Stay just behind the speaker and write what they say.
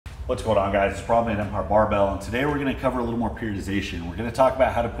What's going on, guys? It's Problem at Empire Barbell, and today we're going to cover a little more periodization. We're going to talk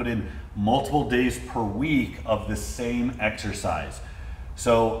about how to put in multiple days per week of the same exercise.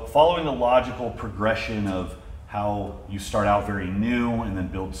 So following the logical progression of how you start out very new and then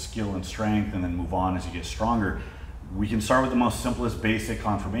build skill and strength and then move on as you get stronger, we can start with the most simplest basic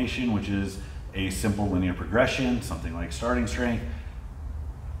conformation, which is a simple linear progression, something like starting strength,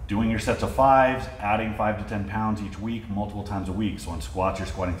 doing your sets of 5s, adding 5 to 10 pounds each week, multiple times a week. So on squats, you're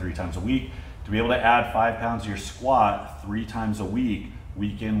squatting 3 times a week. To be able to add 5 pounds to your squat 3 times a week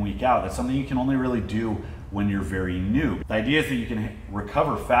in, week out, that's something you can only really do when you're very new. The idea is that you can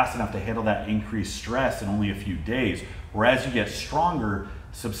recover fast enough to handle that increased stress in only a few days, whereas you get stronger,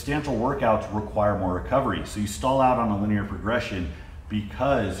 substantial workouts require more recovery. So you stall out on a linear progression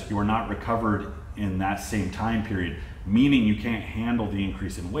because you are not recovered in that same time period, meaning you can't handle the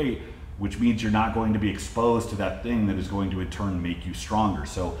increase in weight, which means you're not going to be exposed to that thing that is going to in turn make you stronger.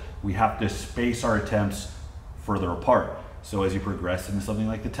 So we have to space our attempts further apart. So as you progress into something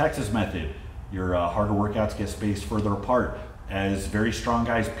like the Texas method, your harder workouts get spaced further apart. As very strong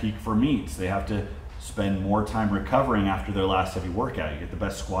guys peak for meets, they have to spend more time recovering after their last heavy workout. You get the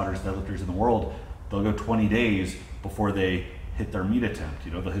best squatters, deadlifters in the world, they'll go 20 days before they hit their meet attempt.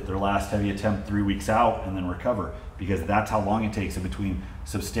 You know, they'll hit their last heavy attempt 3 weeks out and then recover, because that's how long it takes in between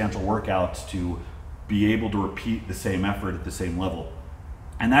substantial workouts to be able to repeat the same effort at the same level.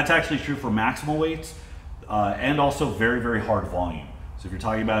 And that's actually true for maximal weights and also very, very hard volume. So if you're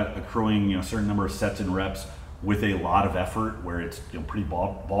talking about accruing, a certain number of sets and reps with a lot of effort where it's pretty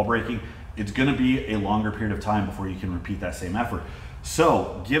ball breaking, it's going to be a longer period of time before you can repeat that same effort.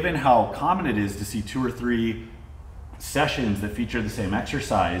 So given how common it is to see 2 or 3 sessions that feature the same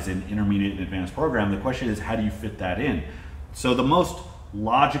exercise in intermediate and advanced program, the question is, how do you fit that in? So the most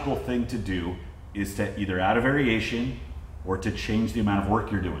logical thing to do is to either add a variation or to change the amount of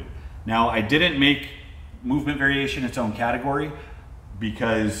work you're doing. Now, I didn't make movement variation its own category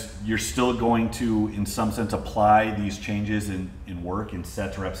because you're still going to, in some sense, apply these changes in work, in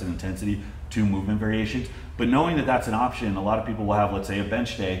sets, reps, and intensity to movement variations. But knowing that that's an option, a lot of people will have, let's say, a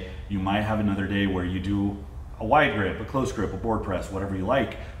bench day. You might have another day where you do a wide grip, a close grip, a board press, whatever you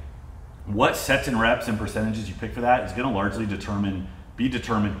like. What sets and reps and percentages you pick for that is going to largely be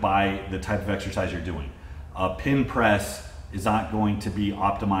determined by the type of exercise you're doing. A pin press is not going to be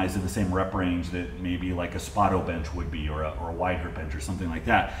optimized in the same rep range that maybe like a Spotto bench would be, or a wide grip bench or something like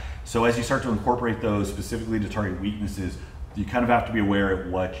that. So as you start to incorporate those specifically to target weaknesses, you kind of have to be aware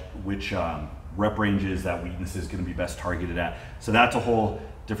of which rep ranges that weakness is going to be best targeted at. So that's a whole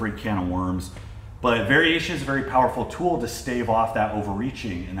different can of worms. But variation is a very powerful tool to stave off that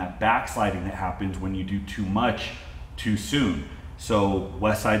overreaching and that backsliding that happens when you do too much too soon. So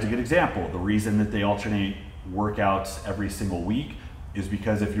West Side's a good example. The reason that they alternate workouts every single week is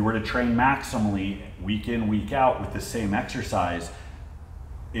because if you were to train maximally week in, week out with the same exercise,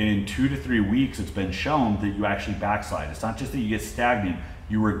 in 2 to 3 weeks, it's been shown that you actually backslide. It's not just that you get stagnant,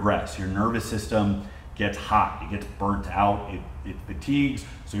 you regress. Your nervous system gets hot, it gets burnt out, it fatigues.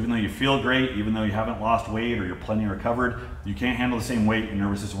 So even though you feel great, even though you haven't lost weight or you're plenty recovered, you can't handle the same weight, your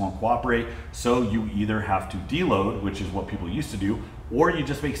nervous system won't cooperate. So you either have to deload, which is what people used to do, or you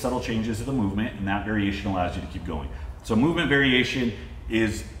just make subtle changes to the movement, and that variation allows you to keep going. So movement variation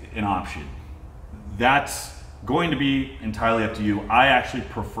is an option. That's going to be entirely up to you. I actually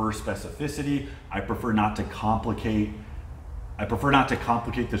prefer specificity. I prefer not to complicate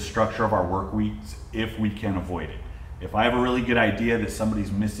the structure of our work weeks if we can avoid it. If I have a really good idea that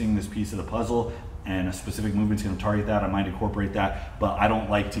somebody's missing this piece of the puzzle and a specific movement's going to target that, I might incorporate that, but I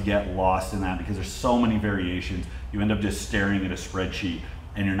don't like to get lost in that because there's so many variations. You end up just staring at a spreadsheet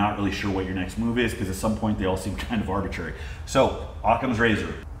and you're not really sure what your next move is because at some point they all seem kind of arbitrary. So Occam's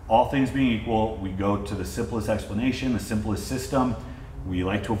razor, all things being equal, we go to the simplest explanation, the simplest system. We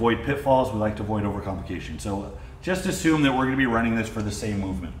like to avoid pitfalls, we like to avoid overcomplication. So just assume that we're going to be running this for the same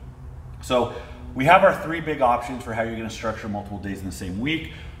movement. So we have our 3 big options for how you're going to structure multiple days in the same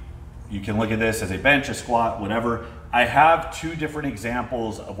week. You can look at this as a bench, a squat, whatever. I have 2 different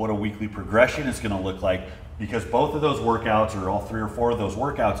examples of what a weekly progression is going to look like because both of those workouts, or all 3 or 4 of those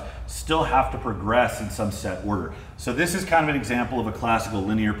workouts, still have to progress in some set order. So this is kind of an example of a classical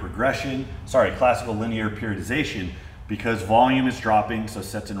linear periodization, because volume is dropping, so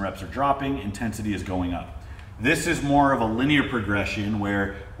sets and reps are dropping, intensity is going up. This is more of a linear progression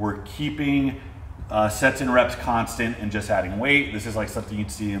where we're keeping sets and reps constant and just adding weight. This is like something you'd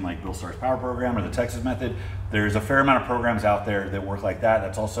see in like Bill Starr's Power Program or the Texas Method. There's a fair amount of programs out there that work like that.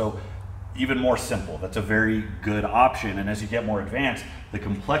 That's also even more simple. That's a very good option. And as you get more advanced, the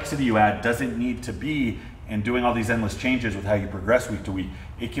complexity you add doesn't need to be and doing all these endless changes with how you progress week to week.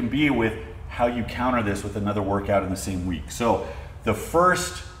 It can be with how you counter this with another workout in the same week. So the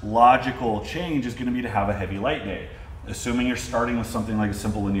first logical change is going to be to have a heavy light day. Assuming you're starting with something like a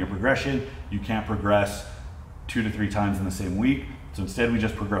simple linear progression, you can't progress 2 to 3 times in the same week. So instead we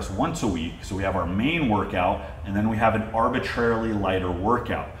just progress once a week. So we have our main workout and then we have an arbitrarily lighter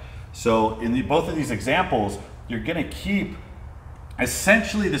workout. So in both of these examples, you're gonna keep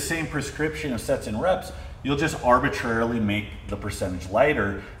essentially the same prescription of sets and reps. You'll just arbitrarily make the percentage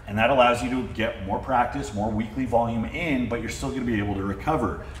lighter, and that allows you to get more practice, more weekly volume in, but you're still gonna be able to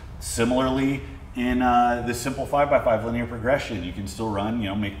recover. Similarly, in the simple 5x5 linear progression, you can still run,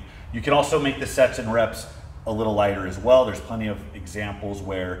 you can also make the sets and reps a little lighter as well. There's plenty of examples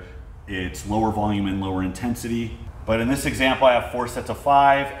where it's lower volume and lower intensity. But in this example, I have 4 sets of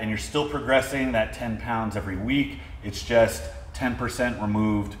 5, and you're still progressing that 10 pounds every week. It's just 10%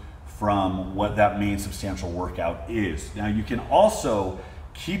 removed from what that main substantial workout is. Now you can also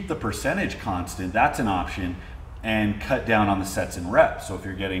keep the percentage constant, that's an option, and cut down on the sets and reps. So if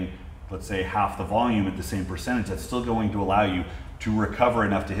you're getting, let's say, half the volume at the same percentage, that's still going to allow you to recover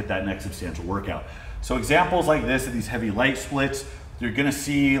enough to hit that next substantial workout. So examples like this of these heavy light splits, you're gonna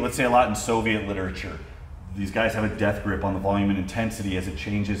see, let's say, a lot in Soviet literature. These guys have a death grip on the volume and intensity as it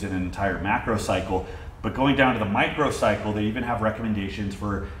changes in an entire macro cycle. But going down to the micro cycle, they even have recommendations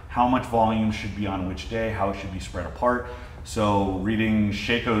for how much volume should be on which day, how it should be spread apart. So reading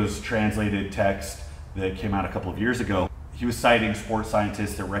Shako's translated text that came out a couple of years ago, he was citing sports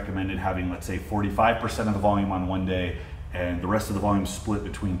scientists that recommended having, let's say, 45% of the volume on one day and the rest of the volume split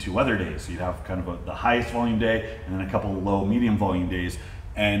between 2 other days. So you'd have kind of the highest volume day and then a couple of low, medium volume days.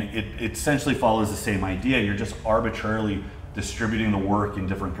 And it essentially follows the same idea. You're just arbitrarily distributing the work in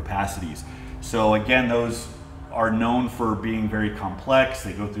different capacities. So again, those are known for being very complex.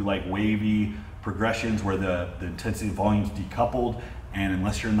 They go through like wavy progressions where the intensity and volume's decoupled. And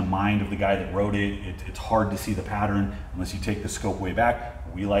unless you're in the mind of the guy that wrote it, it's hard to see the pattern unless you take the scope way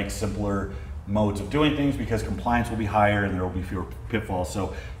back. We like simpler modes of doing things because compliance will be higher and there will be fewer pitfalls.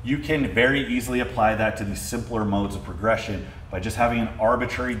 So you can very easily apply that to these simpler modes of progression by just having an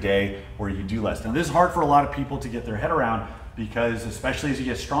arbitrary day where you do less. Now this is hard for a lot of people to get their head around because especially as you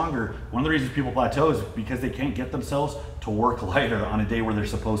get stronger, one of the reasons people plateau is because they can't get themselves to work lighter on a day where they're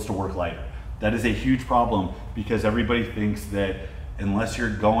supposed to work lighter. That is a huge problem because everybody thinks that unless you're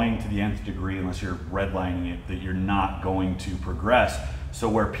going to the nth degree, unless you're redlining it, that you're not going to progress. So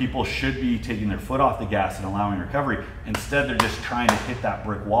where people should be taking their foot off the gas and allowing recovery, instead they're just trying to hit that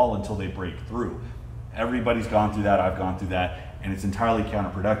brick wall until they break through. Everybody's gone through that, I've gone through that, and it's entirely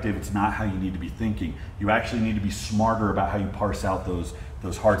counterproductive. It's not how you need to be thinking. You actually need to be smarter about how you parse out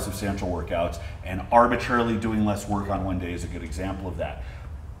those hard substantial workouts, and arbitrarily doing less work on one day is a good example of that.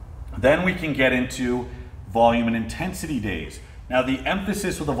 Then we can get into volume and intensity days. Now the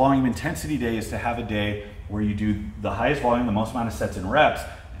emphasis with a volume intensity day is to have a day where you do the highest volume, the most amount of sets and reps,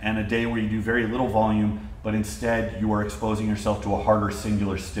 and a day where you do very little volume, but instead you are exposing yourself to a harder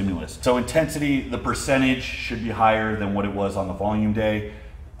singular stimulus. So intensity, the percentage should be higher than what it was on the volume day.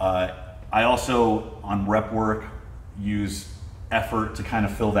 I also, on rep work, use effort to kind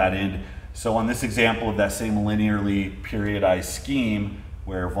of fill that in. So on this example of that same linearly periodized scheme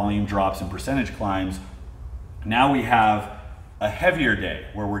where volume drops and percentage climbs, now we have a heavier day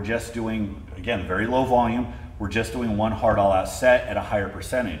where we're just doing, again, very low volume. We're just doing one hard all-out set at a higher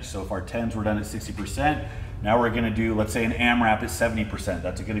percentage. So if our 10s were done at 60%, now we're gonna do, let's say, an AMRAP at 70%.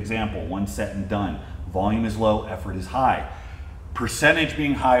 That's a good example, 1 set and done. Volume is low, effort is high. Percentage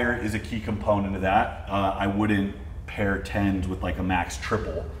being higher is a key component of that. I wouldn't pair 10s with like a max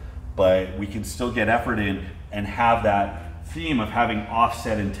triple, but we can still get effort in and have that theme of having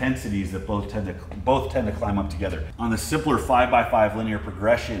offset intensities that both tend to climb up together. On the simpler 5x5 linear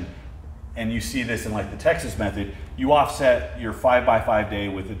progression, and you see this in like the Texas method, you offset your 5x5 day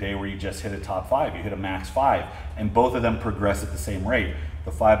with a day where you just hit a top 5, you hit a max 5, and both of them progress at the same rate.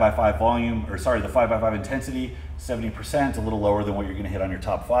 The 5x5 volume, or sorry, the 5x5 intensity, 70%, a little lower than what you're gonna hit on your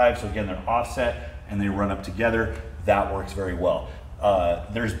top 5. So again, they're offset and they run up together. That works very well.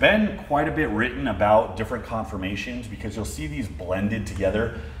 There's been quite a bit written about different conformations because you'll see these blended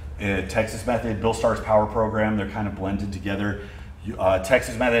together. Texas method, Bill Starr's power program, they're kind of blended together.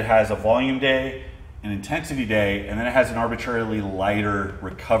 Texas method has a volume day, an intensity day, and then it has an arbitrarily lighter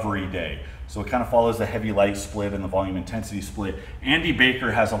recovery day. So it kind of follows the heavy light split and the volume intensity split. Andy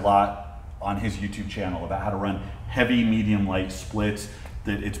Baker has a lot on his YouTube channel about how to run heavy, medium, light splits.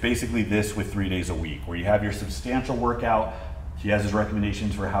 That it's basically this with 3 days a week, where you have your substantial workout. He has his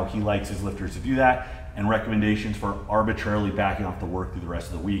recommendations for how he likes his lifters to do that. and recommendations for arbitrarily backing off the work through the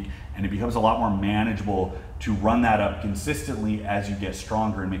rest of the week. And it becomes a lot more manageable to run that up consistently as you get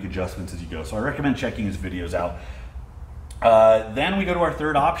stronger and make adjustments as you go. So I recommend checking his videos out. Then we go to our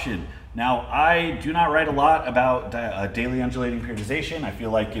third option. Now, I do not write a lot about daily undulating periodization. I feel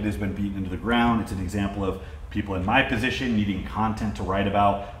like it has been beaten into the ground. It's an example of people in my position needing content to write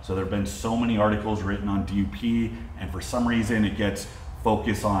about. So there have been so many articles written on DUP, and for some reason it gets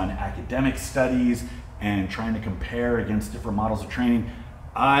focused on academic studies and trying to compare against different models of training.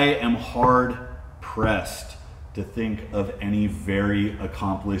 I am hard pressed to think of any very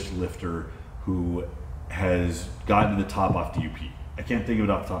accomplished lifter who has gotten to the top off DUP. I can't think of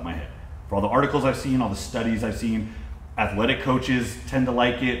it off the top of my head. For all the articles I've seen, all the studies I've seen, athletic coaches tend to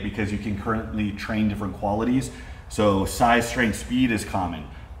like it because you can currently train different qualities. So size, strength, speed is common.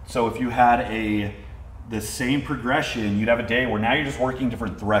 So if you had the same progression, you'd have a day where now you're just working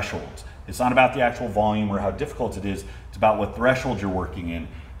different thresholds. It's not about the actual volume or how difficult it is, it's about what threshold you're working in.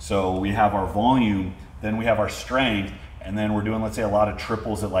 So we have our volume, then we have our strength, and then we're doing, let's say, a lot of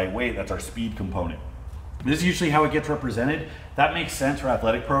triples at lightweight. That's our speed component. This is usually how it gets represented. That makes sense for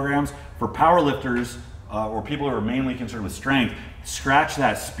athletic programs. For powerlifters or people who are mainly concerned with strength, scratch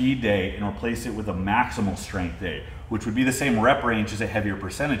that speed day and replace it with a maximal strength day, which would be the same rep range as at heavier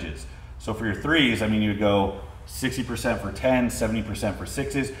percentages. So for your threes, I mean, you would go 60% for 10, 70% for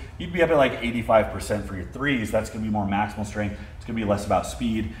sixes. You'd be up at like 85% for your threes. That's gonna be more maximal strength. It's gonna be less about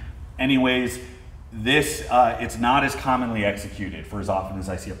speed. Anyways, this, it's not as commonly executed for as often as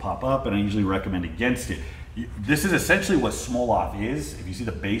I see it pop up, and I usually recommend against it. This is essentially what Smolov is. If you see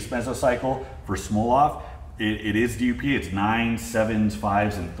the base mesocycle for Smolov, it is DUP. It's 9s, 7s,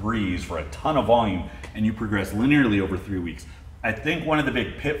 5s, and 3s for a ton of volume, and you progress linearly over 3 weeks. I think one of the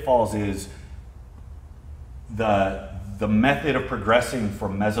big pitfalls is the method of progressing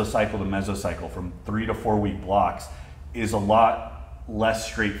from mesocycle to mesocycle, from 3 to 4 week blocks, is a lot less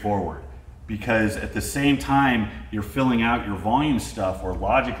straightforward. Because at the same time you're filling out your volume stuff, or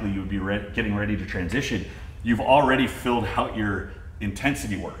logically you would be getting ready to transition, you've already filled out your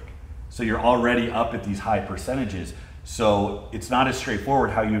intensity work. So you're already up at these high percentages. So it's not as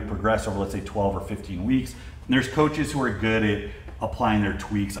straightforward how you would progress over, let's say, 12 or 15 weeks. And there's coaches who are good at applying their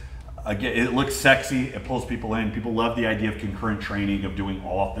tweaks. Again, it looks sexy, it pulls people in. People love the idea of concurrent training, of doing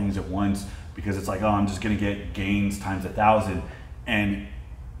all things at once, because it's like, oh, I'm just gonna get gains times 1,000. And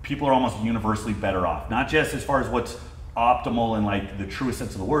people are almost universally better off, not just as far as what's optimal in like the truest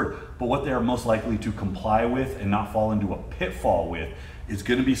sense of the word, but what they are most likely to comply with and not fall into a pitfall with is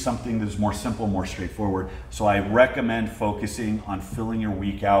going to be something that is more simple, more straightforward. So I recommend focusing on filling your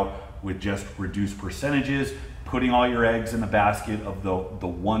week out with just reduced percentages, putting all your eggs in the basket of the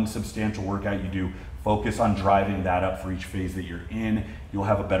one substantial workout you do. Focus on driving that up for each phase that you're in. You'll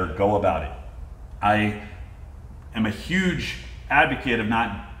have a better go about it. I am a huge advocate of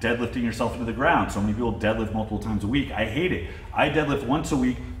not deadlifting yourself into the ground. So many people deadlift multiple times a week. I hate it. I deadlift once a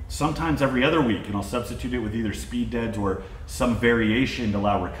week, sometimes every other week, and I'll substitute it with either speed deads or some variation to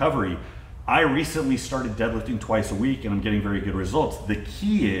allow recovery. I recently started deadlifting twice a week, and I'm getting very good results. The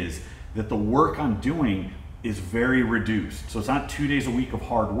key is that the work I'm doing is very reduced. So it's not 2 days a week of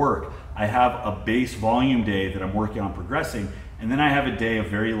hard work. I have a base volume day that I'm working on progressing, and then I have a day of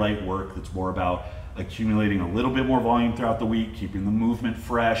very light work that's more about accumulating a little bit more volume throughout the week, keeping the movement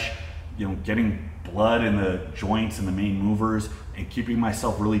fresh, getting blood in the joints and the main movers, and keeping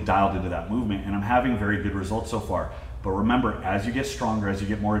myself really dialed into that movement. And I'm having very good results so far. But remember, as you get stronger, as you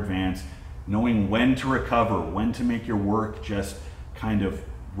get more advanced, knowing when to recover, when to make your work just kind of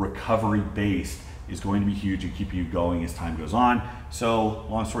recovery based is going to be huge and keep you going as time goes on. So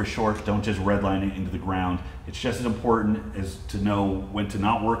long story short, don't just redline it into the ground. It's just as important as to know when to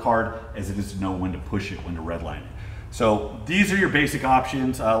not work hard as it is to know when to push it, when to redline it. So these are your basic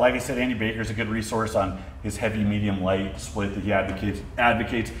options. Like I said, Andy Baker's a good resource on his heavy, medium, light split that he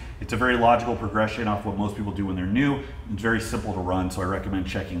advocates. It's a very logical progression off what most people do when they're new. It's very simple to run, so I recommend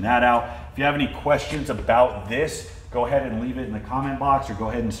checking that out. If you have any questions about this, go ahead and leave it in the comment box, or go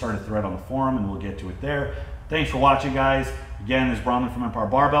ahead and start a thread on the forum and we'll get to it there. Thanks for watching, guys. Again, this is Brahman from Empire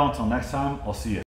Barbell. Until next time, I'll see you.